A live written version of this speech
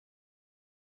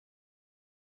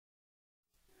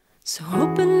So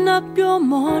open up your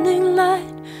morning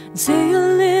light and say a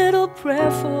little prayer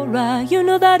for I. You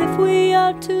know that if we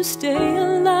are to stay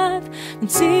alive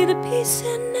and see the peace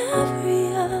in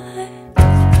every eye.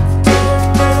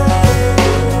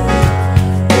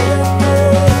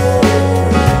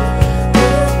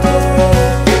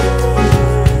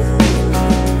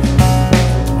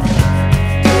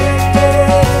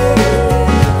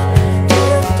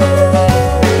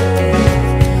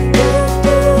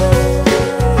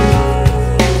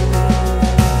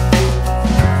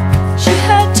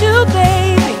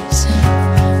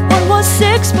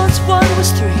 One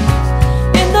was 3 in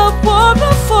the war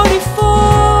of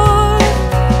 44.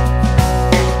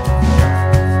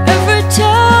 Every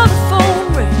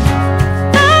telephone ring,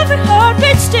 every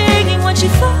heartbeat stinging when she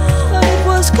thought it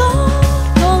was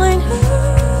God calling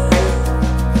her.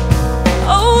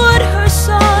 Oh, would her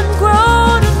son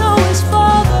grow to know his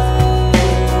father?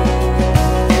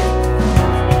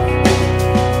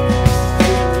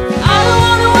 I don't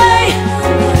wanna wait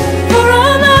for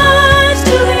our lives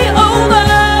to be over.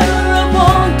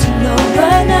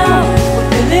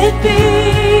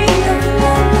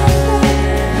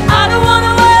 I don't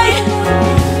wanna wait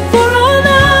for our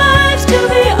lives to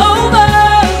be over.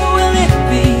 Will it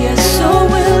be? Yes, so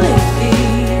will it be.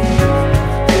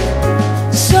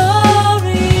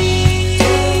 Sorry.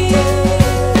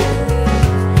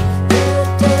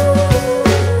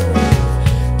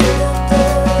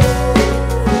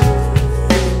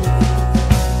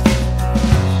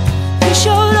 He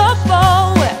showed up all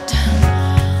wet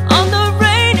on the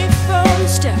rainy front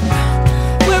step,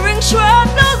 wearing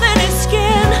shrapnel in his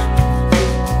skin,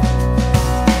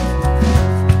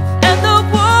 and the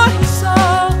war he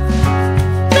saw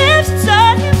lives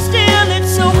inside him still.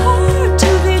 It's so hard to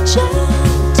be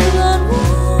gentle and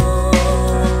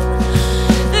warm.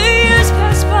 The years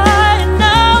pass by and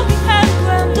now he has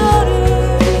granddaughters.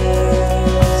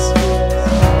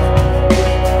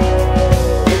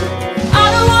 I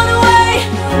don't wanna wait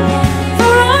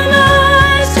for our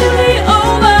lives to be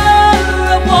over.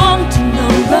 I want to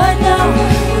know right now,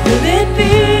 what will it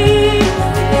be?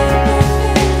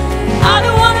 I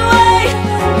don't wanna wait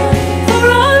for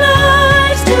our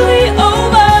lives to be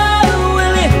over.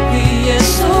 Will it be? Yes,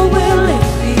 so will it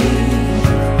be.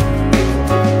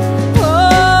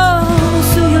 Oh,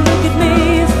 so you look at me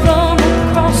from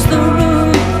across the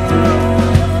room.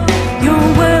 You're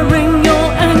wearing your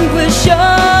anguish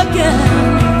again.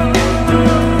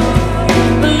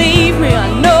 Believe me, I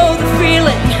know the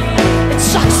feeling. It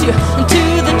sucks you into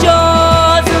the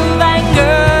jaws of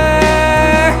anger.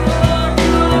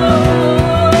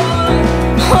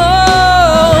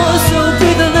 Oh, so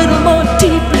breathe a little more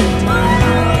deeply.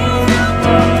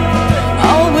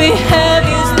 All we have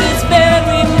is this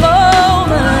very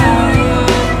moment,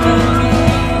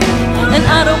 and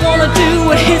I don't wanna do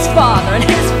what his father and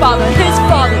his father and his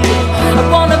father did. I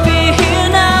wanna be here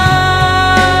now.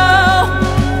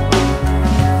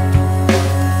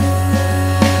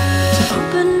 So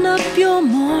open up your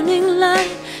morning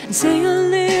light and say a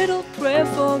little prayer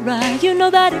for I. You know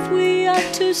that if we are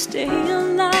to stay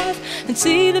alive and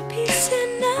see the peace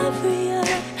in every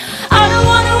eye. I don't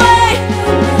wanna wait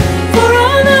for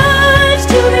our lives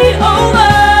to be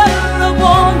over. I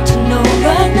want to know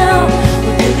right now,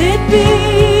 what will it be?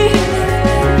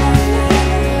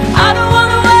 I don't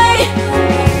wanna wait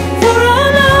for our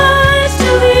lives to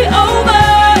be over.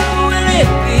 Will it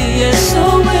be? Yes, so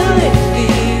will it be.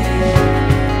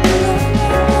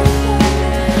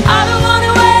 I don't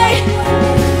wanna wait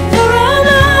for our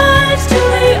lives to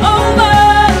be over.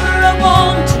 I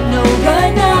want to know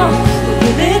right now, what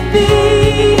will it be?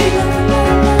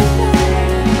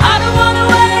 I don't wanna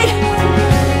wait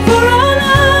for our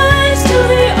lives to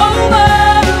be over.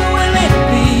 Will it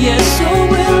be? Yes, so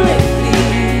will it be.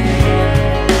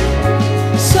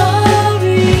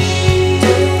 Sorry.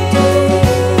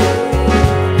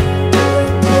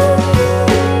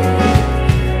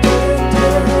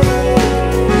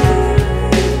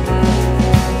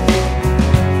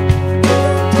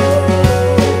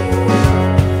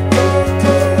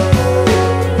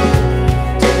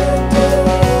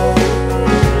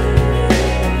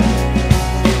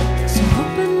 So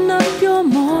open up your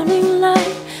morning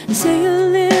light and say a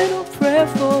little prayer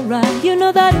for I. You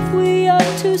know that if we are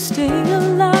to stay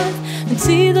alive and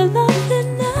see the love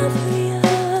in every eye.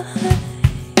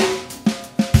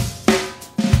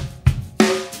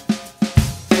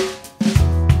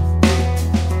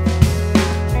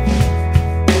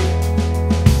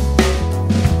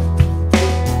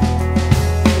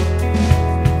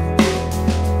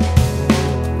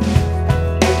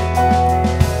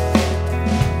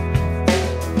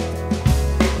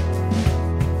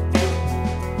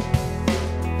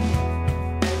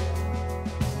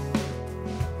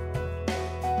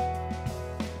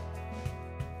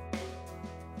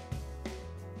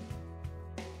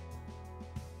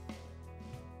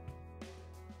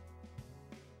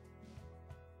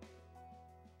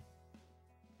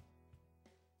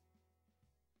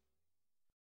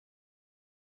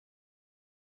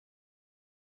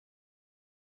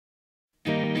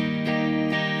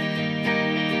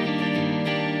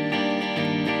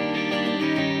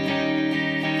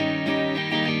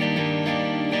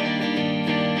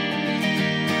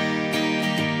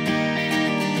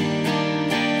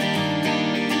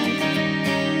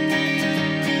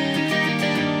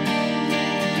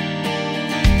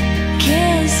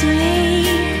 sweet.